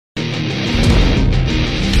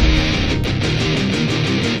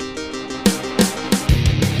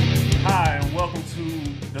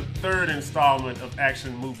installment of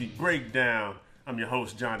Action Movie Breakdown. I'm your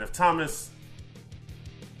host, John F. Thomas.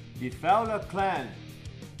 The Fowler clan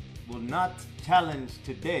will not challenge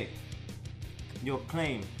today your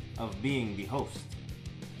claim of being the host.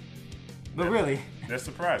 But really, That's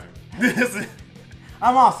surprising.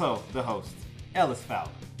 I'm also the host, Ellis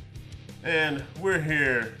Fowler. And we're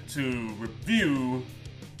here to review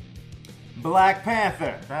Black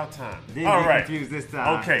Panther. About time. Didn't All get right. confused this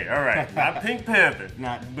time. Okay, all right. Not Pink Panther,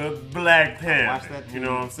 Not- but Black Panther. that too. You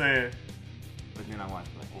know what I'm saying? But then I watched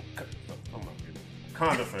Black Oh my goodness.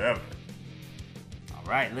 Wakanda forever. All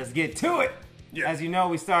right, let's get to it. Yeah. As you know,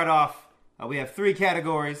 we start off, we have three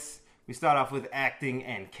categories. We start off with acting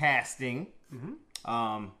and casting.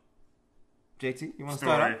 JT, you want to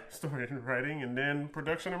start off? Story and writing, and then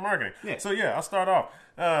production and marketing. Yeah. So yeah, I'll start off.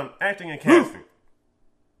 Acting and casting.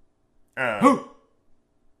 Who?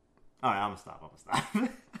 All right, I'm gonna stop.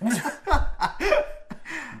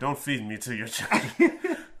 Don't feed me to your child.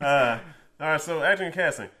 All right, so acting and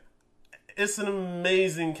casting. It's an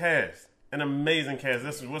amazing cast. An amazing cast.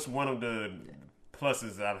 This was one of the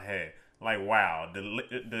pluses that I've had. Like, wow, the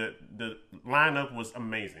lineup was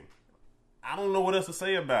amazing. I don't know what else to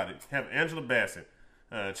say about it. Have Angela Bassett,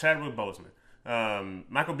 Chadwick Boseman,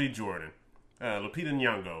 Michael B. Jordan, Lupita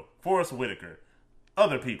Nyong'o, Forrest Whitaker,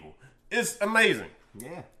 other people. It's amazing.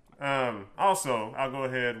 Yeah. Also, I'll go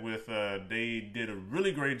ahead with they did a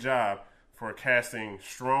really great job for casting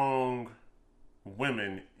strong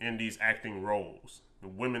women in these acting roles. The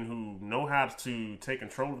women who know how to take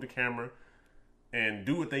control of the camera and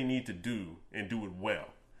do what they need to do and do it well.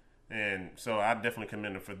 And so I definitely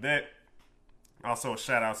commend them for that. Also, a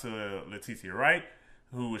shout out to Letitia Wright,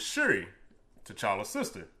 who was Shuri, T'Challa's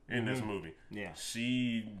sister in this movie. Yeah.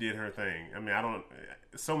 She did her thing. I mean,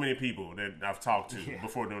 so many people that I've talked to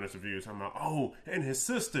before doing this review talking about, oh, and his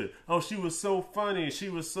sister. Oh, she was so funny. She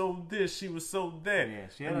was so this. She was so that. Yeah,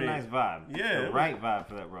 she had a nice vibe. Yeah. The right vibe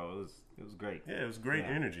for that role. It was great. Yeah, it was great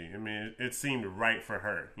energy. I mean, it seemed right for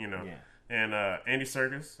her, you know. Yeah. And Andy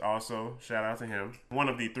Serkis, also, shout out to him. One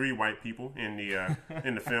of the three white people in the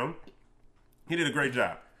in the film. He did a great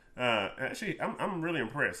job. Actually, I'm really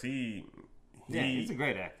impressed. He's a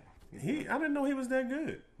great actor. I didn't know he was that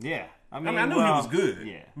good. Yeah. I knew he was good.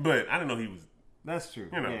 Yeah. But I didn't know he was, That's true.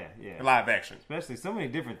 you know, Yeah. live action. Especially so many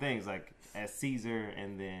different things, like as Caesar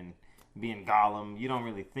and then being Gollum. You don't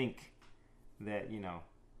really think that,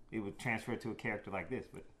 it would transfer to a character like this,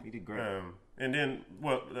 but he did great. And then,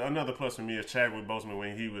 another plus for me is Chadwick Boseman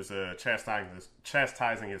when he was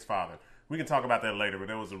chastising his father. We can talk about that later, but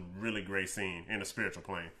that was a really great scene in a spiritual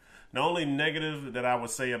plane. The only negative that I would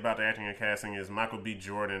say about the acting and casting is Michael B.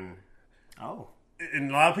 Jordan. Oh. And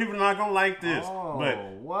a lot of people are not going to like this, but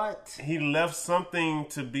what? he left something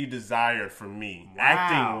to be desired for me, Wow.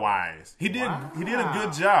 acting-wise. He did a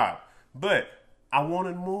good job, but I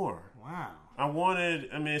wanted more. Wow.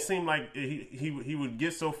 It seemed like he would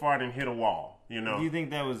get so far and hit a wall, you know. Do you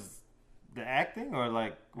think that was the acting or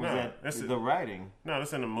was that's the writing? No,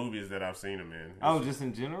 that's in the movies that I've seen him in. Just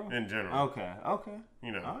in general? In general. Okay.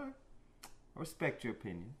 You know. All right. I respect your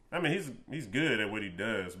opinion. I mean, he's good at what he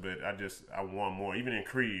does, but I want more. Even in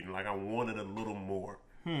Creed, like I wanted a little more.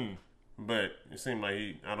 But it seemed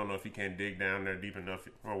like I don't know if he can't dig down there deep enough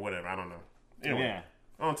or whatever. I don't know. Anyway,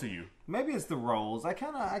 on to you. Maybe it's the roles. I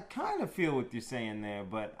kind of feel what you're saying there,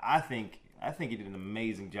 but I think he did an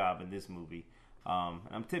amazing job in this movie.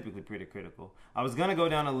 I'm typically pretty critical. I was gonna go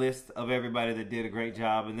down a list of everybody that did a great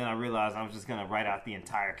job, and then I realized I was just gonna write out the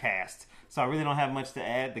entire cast. So I really don't have much to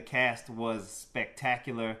add. The cast was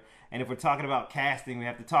spectacular, and if we're talking about casting, we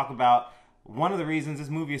have to talk about one of the reasons this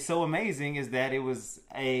movie is so amazing is that it was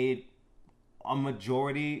a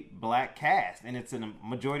majority black cast, and it's a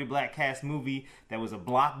majority black cast movie that was a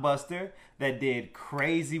blockbuster that did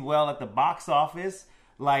crazy well at the box office.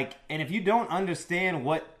 And if you don't understand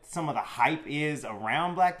what some of the hype is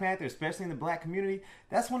around Black Panther, especially in the black community,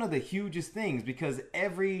 that's one of the hugest things, because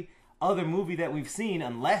every other movie that we've seen,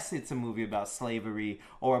 unless it's a movie about slavery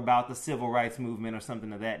or about the civil rights movement or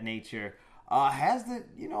something of that nature, has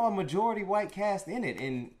a majority white cast in it,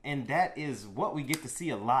 and that is what we get to see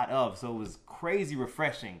a lot of. So it was crazy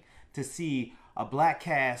refreshing to see a black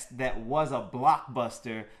cast that was a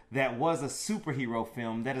blockbuster, that was a superhero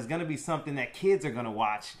film, that is going to be something that kids are going to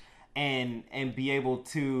watch and be able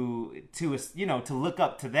to look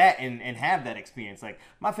up to that and have that experience. Like,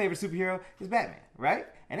 my favorite superhero is Batman, right?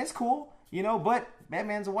 And it's cool, but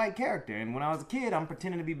Batman's a white character, and when I was a kid, I'm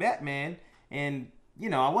pretending to be Batman, and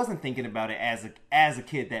I wasn't thinking about it as a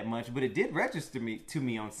kid that much, but it did register to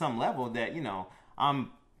me on some level that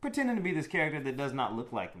I'm pretending to be this character that does not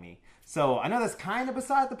look like me. So I know that's kind of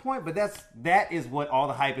beside the point, but that is what all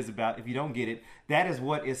the hype is about. If you don't get it, that is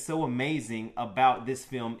what is so amazing about this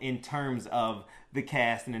film in terms of the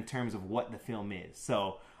cast and in terms of what the film is.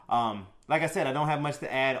 So, like I said, I don't have much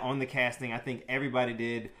to add on the casting. I think everybody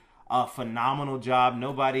did a phenomenal job.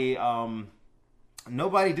 Nobody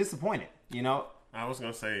disappointed, you know? I was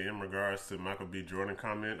going to say, in regards to Michael B. Jordan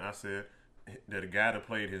comment, I said that the guy that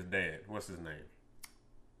played his dad, what's his name?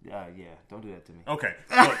 Yeah, don't do that to me. Okay.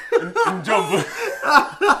 So,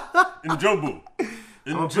 Njobu.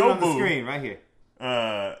 I'm gonna put it on the screen right here.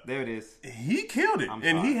 There it is. He killed it,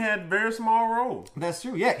 and he had a very small role. That's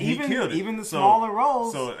true. Yeah, he killed it. Even the smaller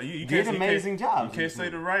roles you did amazing jobs. You can't say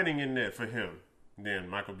the writing in that for him. Then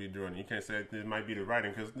Michael B. Jordan, you can't say it might be the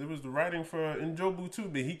writing because it was the writing for Njobu too,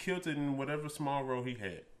 but he killed it in whatever small role he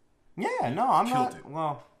had. Yeah, no, I'm not.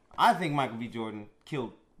 Well, I think Michael B. Jordan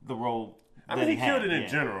killed the role. I mean, he killed it in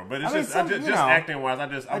general, but it's just acting wise.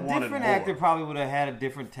 I wanted more. A different actor probably would have had a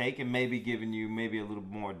different take and maybe given you maybe a little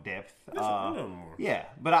more depth. A little more. Yeah,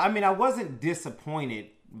 but I mean, I wasn't disappointed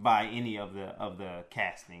by any of the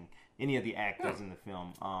casting, any of the actors in the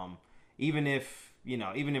film. Even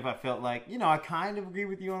if I felt like, I kind of agree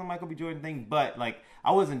with you on the Michael B. Jordan thing, but like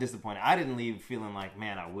I wasn't disappointed. I didn't leave feeling like,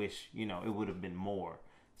 man, I wish it would have been more.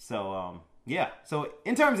 So yeah. So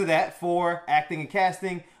in terms of that, for acting and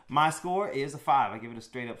casting, my score is a 5. I give it a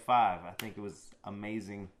straight up 5. I think it was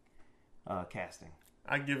amazing casting.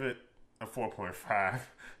 I give it a 4.5,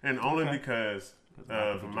 and only because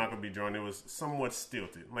of Michael B. Jordan, it was somewhat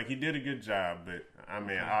stilted. Like he did a good job, but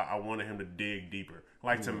I wanted him to dig deeper,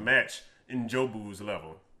 like to match Njobu's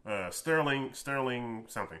level. Sterling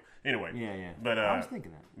something. Anyway. Yeah. But I was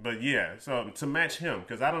thinking that. But yeah, so to match him,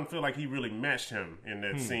 because I don't feel like he really matched him in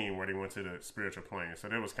that scene where they went to the spiritual plane. So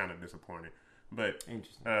that was kind of disappointing. But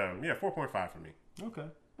interesting. 4.5 for me. Okay,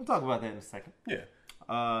 we'll talk about that in a second. Yeah.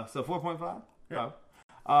 So 4.5. Yeah.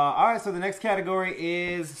 All right. So the next category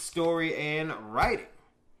is story and writing.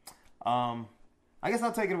 I guess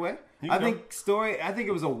I'll take it away. I think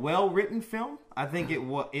it was a well-written film. I think it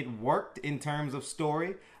worked in terms of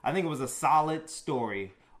story. I think it was a solid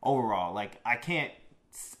story overall. Like I can't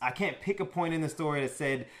pick a point in the story that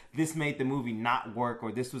said this made the movie not work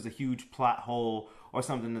or this was a huge plot hole or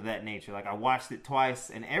something of that nature. Like I watched it twice,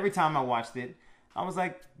 and every time I watched it, I was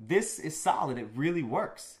like, this is solid. It really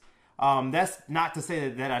works. That's not to say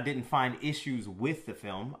that I didn't find issues with the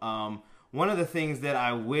film. One of the things that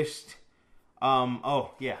I wished... I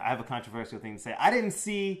have a controversial thing to say. I don't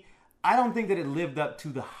think that it lived up to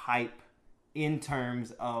the hype in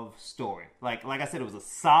terms of story. Like I said, it was a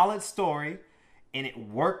solid story and it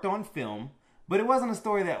worked on film, but it wasn't a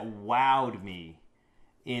story that wowed me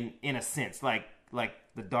in a sense, like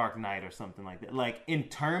The Dark Knight or something like that. Like in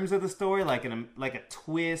terms of the story, like a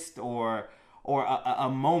twist or a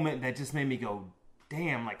moment that just made me go,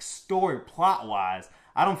 damn, like story plot wise,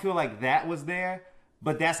 I don't feel like that was there.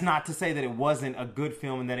 But that's not to say that it wasn't a good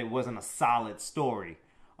film and that it wasn't a solid story.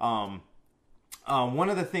 One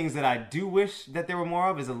of the things that I do wish that there were more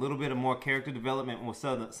of is a little bit of more character development with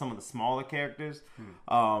some of the smaller characters.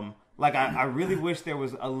 I really wish there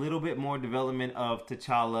was a little bit more development of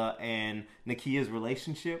T'Challa and Nakia's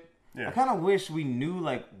relationship. Yeah. I kind of wish we knew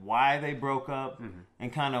like why they broke up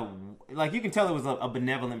and kind of like you can tell it was a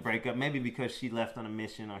benevolent breakup, maybe because she left on a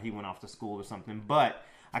mission or he went off to school or something, but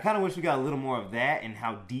I kind of wish we got a little more of that and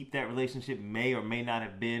how deep that relationship may or may not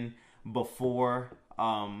have been before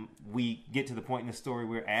we get to the point in the story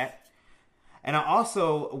we're at. And I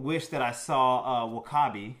also wish that I saw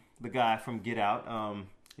W'Kabi, the guy from Get Out,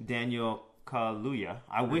 Daniel Kaluuya.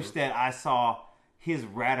 I wish that I saw his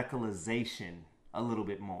radicalization a little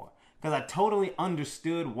bit more. Because I totally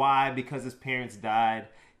understood why, because his parents died,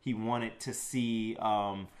 he wanted to see...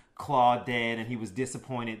 Claw dead, and he was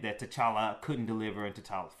disappointed that T'Challa couldn't deliver and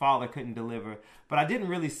T'Challa's father couldn't deliver. But I didn't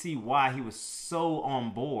really see why he was so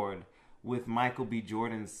on board with Michael B.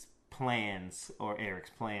 Jordan's plans or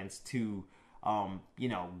Eric's plans to,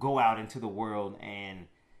 go out into the world and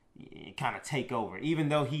kind of take over. Even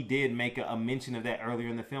though he did make a mention of that earlier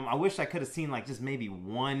in the film, I wish I could have seen like just maybe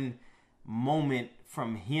one moment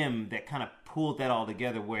from him that kind of pulled that all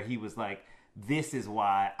together where he was like, this is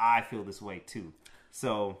why I feel this way too.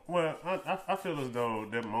 So well, I feel as though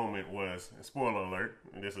that moment was, spoiler alert,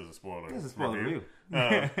 and this is a spoiler. This is a spoiler review.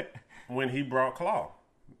 When he brought Claw.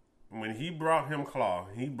 When he brought him Claw,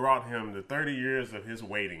 he brought him the 30 years of his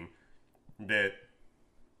waiting that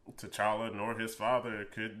T'Challa nor his father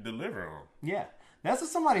could deliver on. Yeah. That's what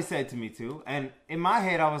somebody said to me too. And in my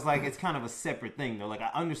head I was like, it's kind of a separate thing though. Like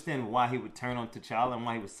I understand why he would turn on T'Challa and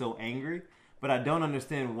why he was so angry. but I don't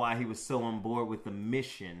understand why he was so on board with the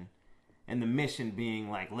mission, and the mission being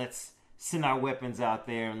like, let's send our weapons out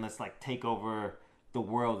there and let's like take over the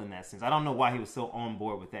world in that sense. I don't know why he was so on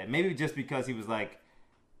board with that. Maybe just because he was like,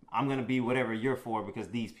 I'm going to be whatever you're for because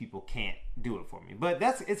these people can't do it for me. But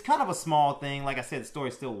it's kind of a small thing. Like I said, the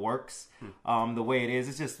story still works the way it is.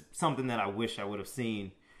 It's just something that I wish I would have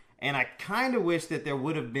seen. And I kind of wish that there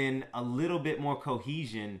would have been a little bit more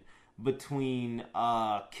cohesion between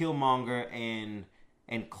Killmonger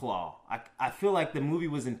and Claw. I feel like the movie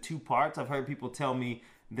was in two parts. I've heard people tell me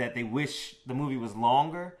that they wish the movie was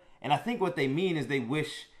longer. And I think what they mean is they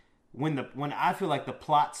wish... When I feel like the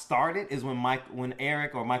plot started is when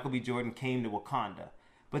Eric or Michael B. Jordan came to Wakanda.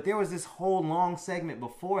 But there was this whole long segment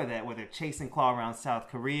before that where they're chasing Claw around South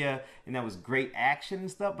Korea, and that was great action and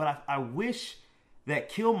stuff. But I wish that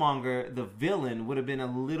Killmonger, the villain, would have been a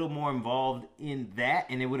little more involved in that,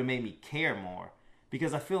 and it would have made me care more.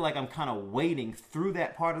 Because I feel like I'm kind of waiting through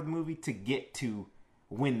that part of the movie to get to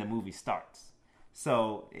when the movie starts.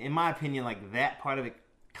 So, in my opinion, like that part of it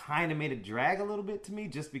kind of made it drag a little bit to me,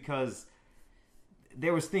 just because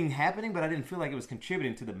there was things happening, but I didn't feel like it was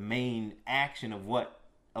contributing to the main action of what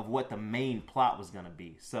the main plot was going to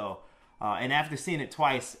be. So, and after seeing it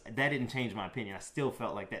twice, that didn't change my opinion. I still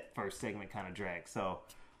felt like that first segment kind of dragged. So,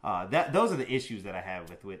 those are the issues that I have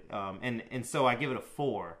with and so I give it a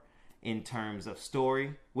 4 in terms of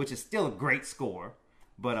story, which is still a great score,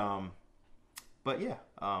 but yeah,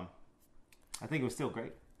 I think it was still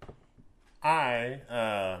great.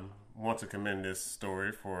 I want to commend this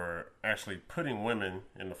story for actually putting women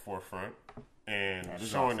in the forefront and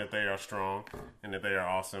showing awesome. That they are strong and that they are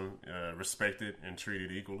awesome, respected and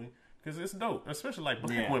treated equally. Because it's dope, especially like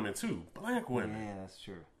black women too. Black women. Yeah, that's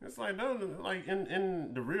true. It's like like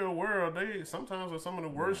in the real world, they sometimes are some of the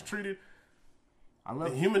worst treated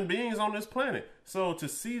human beings on this planet. So to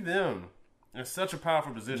see them in such a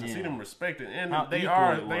powerful position, see them respected, and they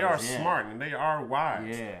are smart and they are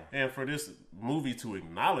wise. Yeah. And for this movie to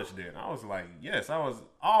acknowledge that, I was like, yes, I was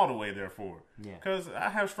all the way there for it. Yeah. Because I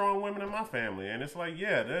have strong women in my family, and it's like,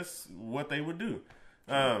 yeah, that's what they would do.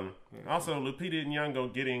 Also, Lupita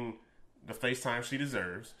Nyong'o getting the FaceTime she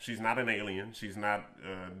deserves. She's not an alien. She's not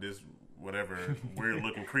this whatever weird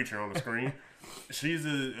looking creature on the screen. She's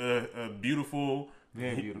a beautiful,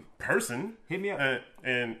 very beautiful person. Hit me up.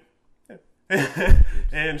 And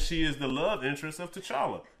she is the love interest of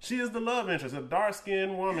T'Challa. She is the love interest. A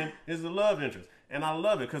dark-skinned woman is the love interest. And I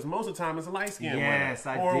love it because most of the time it's light-skinned women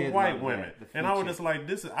or white women. And I was just like,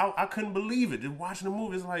 I couldn't believe it. Just watching the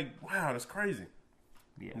movie, it's like, wow, that's crazy.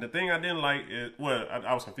 Yeah. The thing I didn't like is,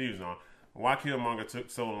 I was confused on why Killmonger took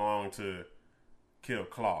so long to kill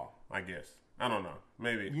Claw, I guess. I don't know.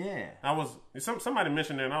 Maybe. Yeah. Somebody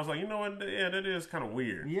mentioned that and I was like, you know what? Yeah, that is kind of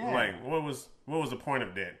weird. Yeah. Like, what was the point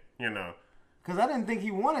of that? You know? Because I didn't think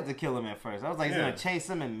he wanted to kill him at first. I was like, he's going to chase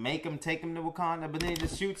him and make him take him to Wakanda, but then he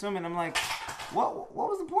just shoots him, and I'm like, what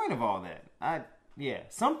was the point of all that?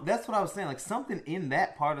 That's what I was saying. Like, something in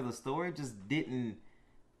that part of the story just didn't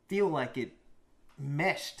feel like it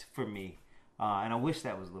meshed for me. And I wish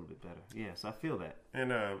that was a little bit better. Yeah, so I feel that.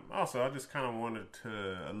 And also, I just kind of wanted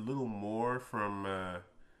a little more from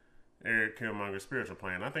Eric Killmonger's spiritual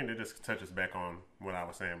plan. I think that just touches back on what I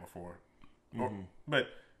was saying before. Mm-hmm. But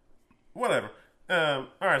whatever. All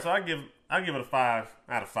right, so I give it a 5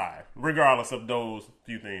 out of 5, regardless of those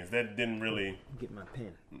few things. That didn't really get my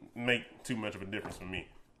pen make too much of a difference for me.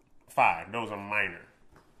 5. Those are minor.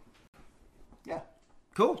 Yeah.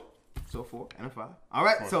 Cool. So 4 and a 5. All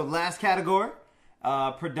right. 4. So last category,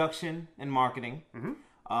 production and marketing.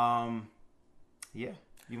 Mm-hmm. Yeah.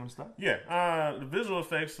 You want to start? Yeah. The visual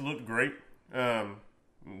effects looked great.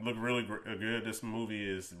 Look really good. This movie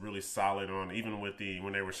is really solid on, even with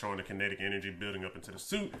when they were showing the kinetic energy building up into the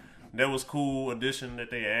suit. That was cool addition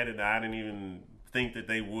that they added. I didn't even think that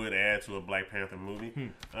they would add to a Black Panther movie.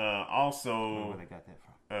 Also, where they got that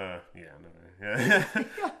from? Yeah.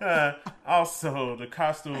 Also, the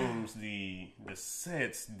costumes, the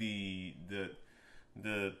sets, the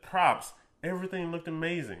props, everything looked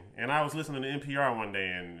amazing. And I was listening to NPR one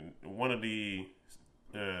day, and one of the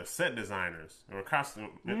set designers or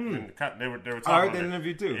costume, they were talking. I heard that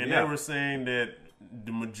interview too, and they were saying that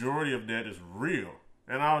the majority of that is real.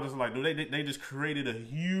 And I was just like, dude, they just created a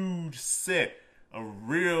huge set, a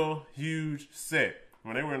real huge set.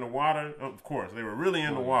 When they were in the water, of course, they were really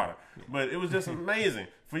in the water. But it was just amazing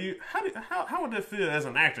for you. How would that feel as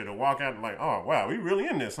an actor to walk out and like, oh wow, we really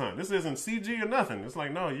in this, huh? This isn't CG or nothing. It's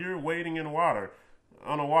like, no, you're wading in the water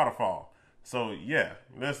on a waterfall. So yeah,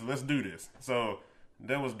 let's do this. So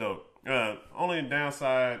that was dope. Only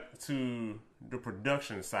downside to the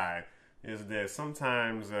production side, is that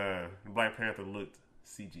sometimes Black Panther looked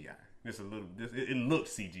CGI. Just a little. It looked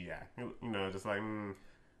CGI. Just like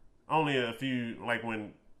only a few, like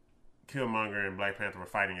when Killmonger and Black Panther were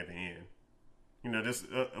fighting at the end. Just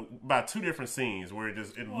about 2 different scenes where it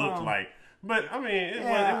looked like. But I mean, it wasn't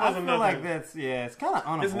I feel nothing. like that's it's kind of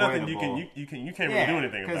unavoidable. It's nothing you can't really do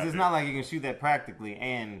anything about. Because it's not like you can shoot that practically,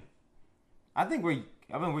 and I think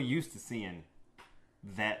we're used to seeing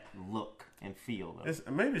that look and feel. Maybe it's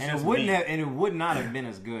and just it wouldn't me. and it would not have been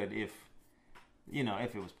as good if it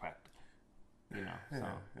was practical. So.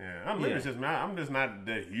 Yeah. Maybe it's just me. I'm just not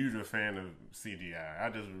that huge a fan of CGI. I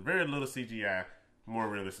just very little CGI. More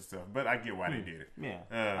realistic stuff, but I get why they did it. Yeah,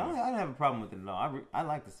 I don't have a problem with it at all. I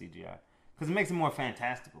like the CGI because it makes it more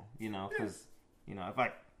fantastical. Because if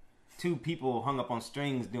like 2 people hung up on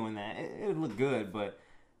strings doing that, it would look good, but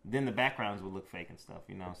then the backgrounds would look fake and stuff.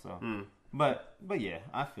 So, but yeah,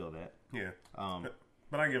 I feel that. Yeah,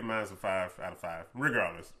 but I give mine a 5 out of 5,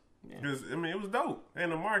 regardless. Because it was dope,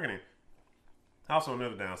 and the marketing. Also,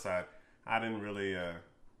 another downside, I didn't really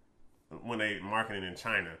when they marketing in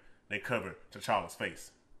China. They covered T'Challa's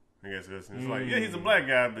face. I guess it's like, he's a black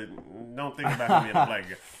guy, but don't think about him being a black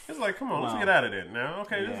guy. It's like, come on, let's get out of that now.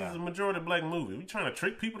 Okay, this is a majority black movie. We trying to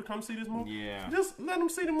trick people to come see this movie? Yeah. Just let them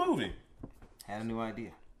see the movie. Had a new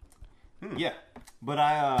idea. Yeah, but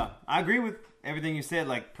I agree with everything you said.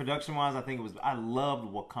 Like production-wise, I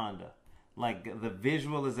loved Wakanda. Like the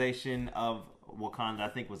visualization of Wakanda, I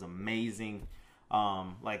think was amazing.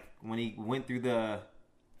 Like when he went through the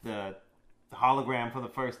hologram for the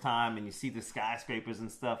first time and you see the skyscrapers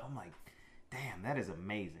and stuff, I'm like, damn, that is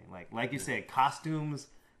amazing. Like you said, costumes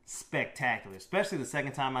spectacular, especially the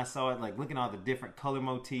second time I saw it. Like looking at all the different color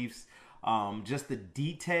motifs, just the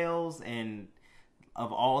details and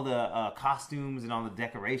of all the costumes and all the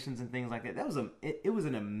decorations and things like that. It was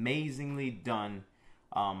an amazingly done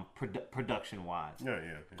production wise.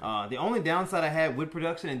 Yeah. The only downside I had with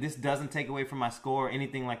production, and this doesn't take away from my score or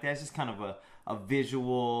anything like that, it's just kind of a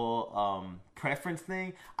visual preference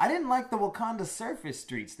thing. I didn't like the Wakanda surface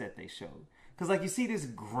streets that they showed, because like you see this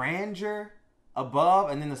grandeur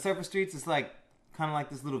above, and then the surface streets is like kind of like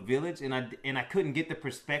this little village, and I couldn't get the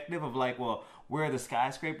perspective of like, well, where are the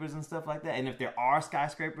skyscrapers and stuff like that, and if there are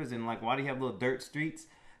skyscrapers, and like why do you have little dirt streets?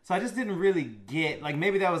 So I just didn't really get, like,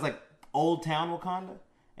 maybe that was like Old Town Wakanda,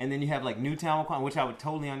 and then you have like New Town Wakanda, which I would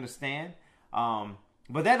totally understand.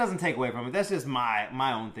 But that doesn't take away from it. That's just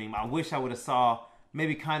my own thing. I wish I would have saw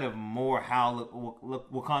maybe kind of more how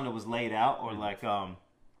Wakanda was laid out, or like,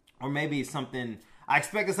 or maybe something. I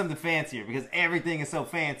expected something fancier because everything is so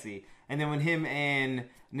fancy. And then when him and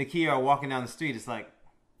Nakia are walking down the street, it's like,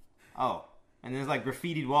 oh, and there's like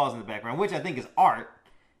graffitied walls in the background, which I think is art,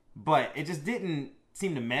 but it just didn't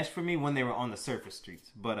seem to mesh for me when they were on the surface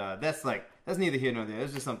streets. But that's neither here nor there.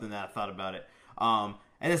 It's just something that I thought about it. And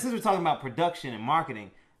then since we're talking about production and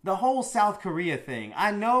marketing, the whole South Korea thing,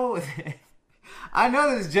 I know that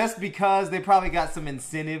it's just because they probably got some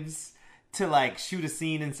incentives to like shoot a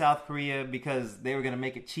scene in South Korea because they were going to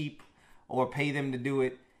make it cheap or pay them to do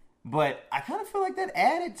it. But I kind of feel like that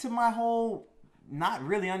added to my whole not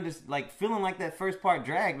really feeling like that first part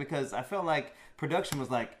dragged, because I felt like production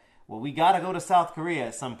was like, well, we got to go to South Korea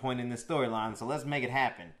at some point in this storyline, so let's make it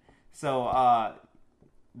happen. So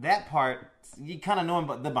that part, you kind of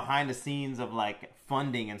know the behind the scenes of like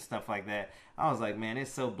funding and stuff like that. I was like, man,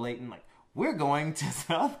 it's so blatant. Like, we're going to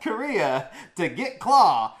South Korea to get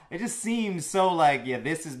Claw. It just seems so like, yeah,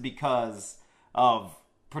 this is because of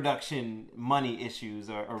production money issues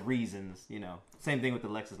or reasons, Same thing with the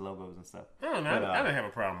Lexus logos and stuff. I don't know. I didn't have a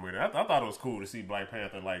problem with it. I thought it was cool to see Black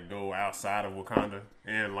Panther like go outside of Wakanda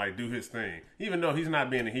and like do his thing, even though he's not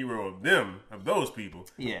being a hero of those people.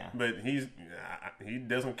 Yeah. But he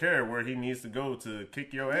doesn't care where he needs to go to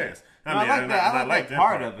kick your ass. I like that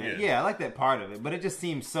part of it. Yeah, I like that part of it. But it just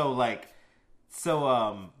seems so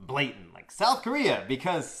blatant, like South Korea,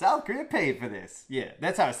 because South Korea paid for this. Yeah,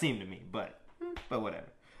 that's how it seemed to me. But whatever.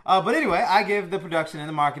 But anyway, I give the production and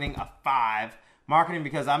the marketing a 5. Marketing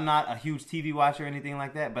because I'm not a huge TV watcher or anything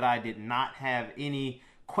like that, but I did not have any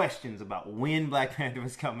questions about when Black Panther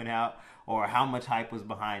was coming out or how much hype was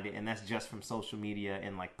behind it, and that's just from social media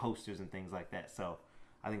and like posters and things like that. So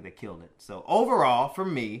I think they killed it. So overall, for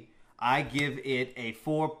me, I give it a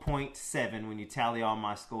 4.7 when you tally all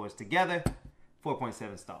my scores together.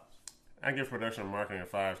 4.7 stars. I give production and marketing a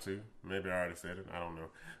 5 too. Maybe I already said it. I don't know.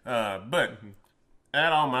 But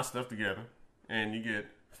add all my stuff together, and you get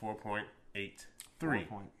 4.83. 4.83,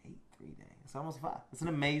 dang. It's almost 5. It's an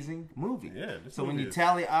amazing movie. Yeah. So when you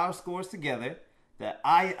tally our scores together, the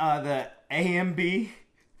AMB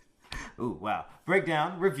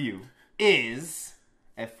breakdown review is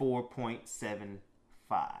at 4.75.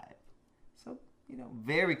 So,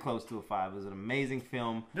 very close to a 5. It was an amazing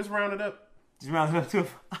film. Just round it up. Just round it up to a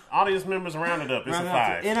 5. Audience members, round it up. It's a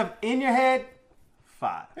 5. In your head,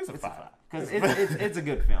 5. It's a 5. Because it's a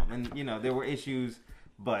good film. And, there were issues,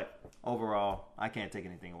 but overall, I can't take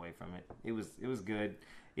anything away from it. It was good.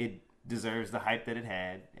 It deserves the hype that it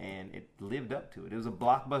had, and it lived up to it. It was a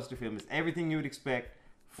blockbuster film. It's everything you would expect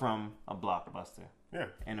from a blockbuster. Yeah.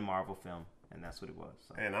 And a Marvel film, and that's what it was.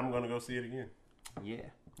 So. And I'm going to go see it again. Yeah.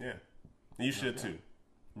 Yeah. You should too.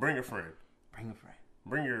 Bring a friend. Bring a friend.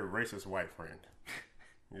 Bring your racist white friend.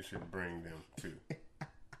 You should bring them too.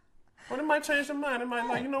 Well, it might change their mind. It might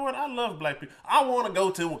like, you know what? I love black people. I want to go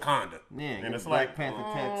to Wakanda. Yeah, and it's Black like Panther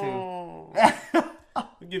tattoo.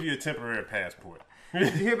 We'll give you a temporary passport.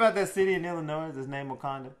 Did you hear about that city in Illinois that's named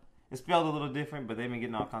Wakanda? It's spelled a little different, but they've been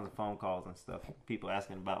getting all kinds of phone calls and stuff. People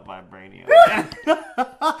asking about vibranium.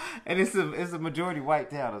 And it's a majority white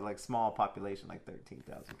town. It's like small population, like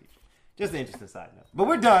 13,000 people. Just an interesting side note. But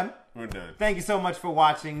we're done. We're done. Thank you so much for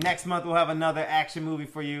watching. Next month we'll have another action movie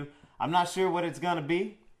for you. I'm not sure what it's going to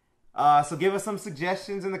be. So give us some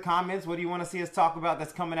suggestions in the comments. What do you want to see us talk about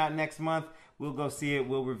that's coming out next month? We'll go see it.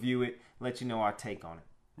 We'll review it. Let you know our take on it.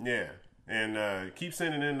 Yeah. And keep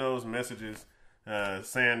sending in those messages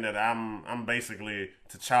saying that I'm basically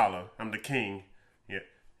T'Challa. I'm the king. Yeah.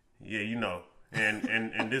 Yeah,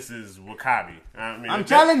 And this is W'Kabi. I mean, I'm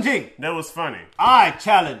challenging. That was funny. I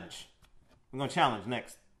challenge. We're going to challenge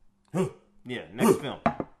next. Yeah, next film.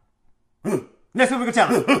 Next film we're going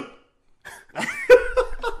to challenge.